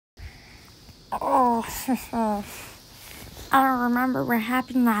Oh, I don't remember what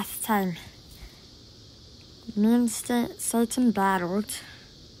happened last time. Me and Satan battled.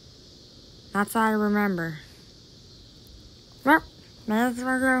 That's all I remember. Well, may as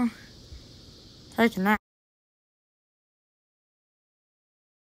well go take a nap.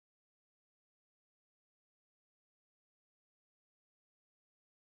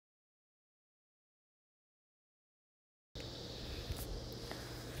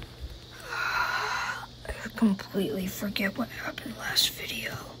 I completely forget what happened last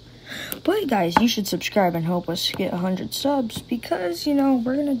video. But guys, you should subscribe and help us get 100 subs because, we're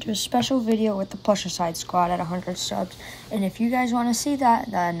going to do a special video with the Push-A-Side Squad at 100 subs. And if you guys want to see that,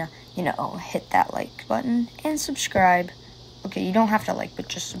 then, hit that like button and subscribe. Okay, you don't have to like, but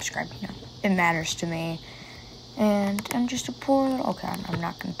just subscribe, It matters to me. And I'm just a poor little... Okay, I'm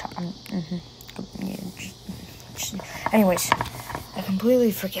not going to talk. Anyways, I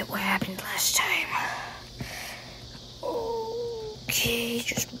completely forget what happened last time. Okay,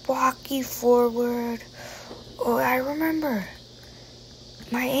 just walking forward. Oh, I remember.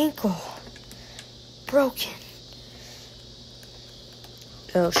 My ankle. Broken.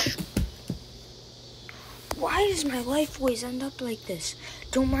 Oh, why does my life always end up like this?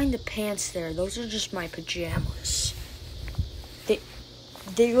 Don't mind the pants there. Those are just my pajamas.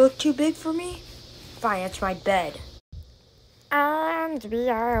 They look too big for me? Fine, it's my bed. And we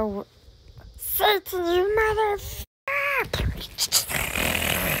are... Satan, you motherfucker!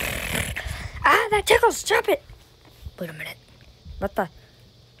 Ah, that tickles! Stop it! Wait a minute. What the?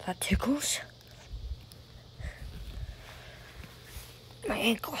 That tickles? My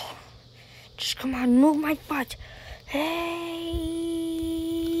ankle. Just come on, move my butt. Hey!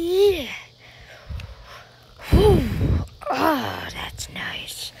 Whew. Oh, that's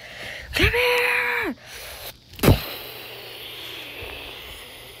nice. Come here!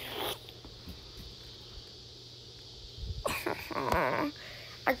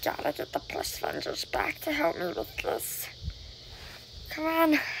 I gotta get the Plus Avengers back to help me with this. Come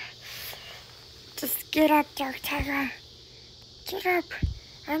on. Just get up, Dark Tiger. Get up.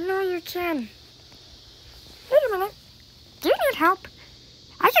 I know you can. Wait a minute. Do you need help?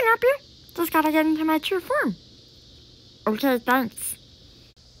 I can help you. Just gotta get into my true form. Okay, thanks.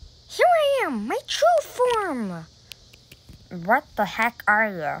 Here I am, my true form. What the heck are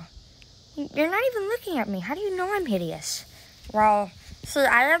you? You're not even looking at me. How do you know I'm hideous? Well, see,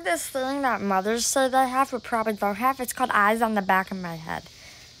 I have this thing that mothers say they have, but probably don't have. It's called eyes on the back of my head.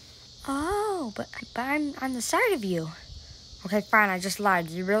 Oh, but I'm on the side of you. Okay, fine, I just lied.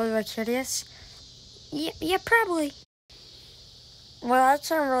 Do you really look hideous? Yeah, probably. Well, I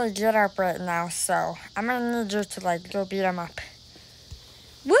can't really get up right now, so I'm gonna need you to, go beat him up.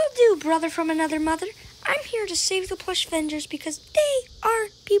 Will do, brother from another mother. I'm here to save the Plush Avengers because they are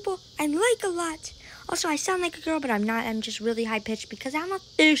people I like a lot. Also, I sound like a girl, but I'm not. I'm just really high-pitched because I'm a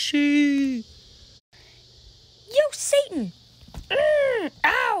fishy. Yo, Satan!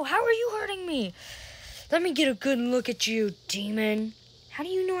 Ow! How are you hurting me? Let me get a good look at you, demon. How do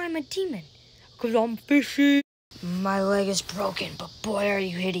you know I'm a demon? Because I'm fishy. My leg is broken, but boy, are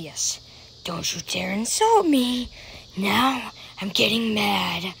you hideous. Don't you dare insult me. Now, I'm getting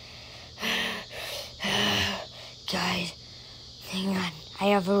mad. Guys, hang on. I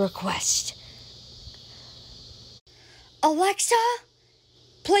have a request. Alexa,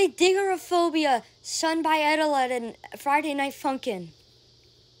 play Diggerophobia, sung by Adelaide and Friday Night Funkin'.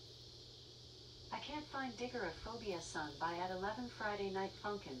 I can't find Diggerophobia sung by at 11 Friday Night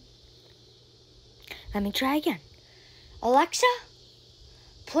Funkin'. Let me try again. Alexa,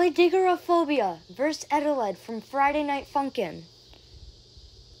 play Diggerophobia, verse Adelaide from Friday Night Funkin'.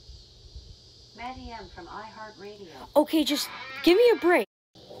 Maddie M from iHeartRadio. Okay, just give me a break.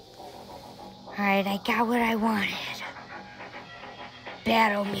 Alright, I got what I wanted.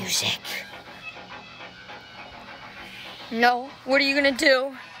 Battle music. No, what are you gonna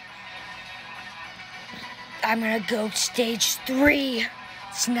do? I'm gonna go stage 3.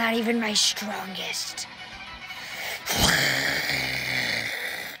 It's not even my strongest.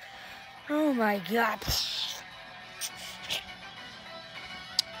 Oh my god.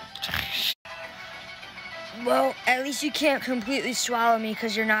 Well, at least you can't completely swallow me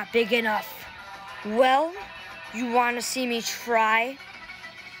because you're not big enough. Well, you want to see me try?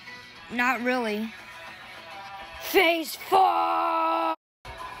 Not really. Phase 4!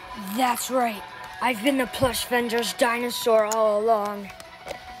 That's right. I've been the Plush Avengers dinosaur all along.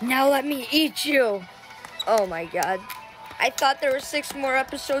 Now let me eat you. Oh my god. I thought there were 6 more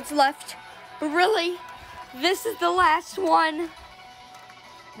episodes left. But really, this is the last one.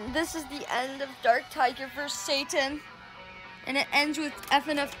 This is the end of Dark Tiger vs. Satan. And it ends with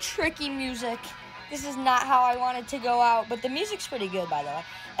FNF tricky music. This is not how I wanted to go out, but the music's pretty good, by the way.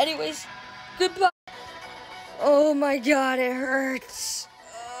 Anyways, goodbye. Oh my god, it hurts.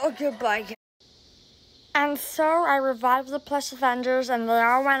 Oh, goodbye. And so I revived the Plush Avengers, and they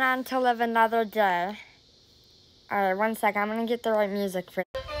all went on to live another day. Alright, one sec. I'm gonna get the right music for.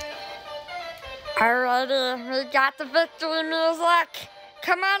 Alrighty, we got the victory music.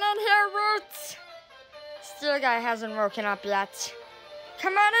 Come on in here, Roots. Steel guy hasn't woken up yet.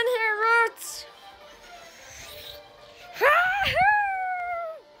 Come on in here, Roots.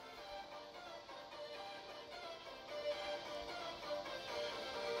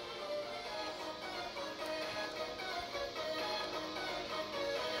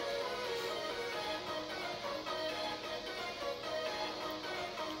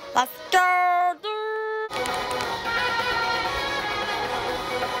 Let's go.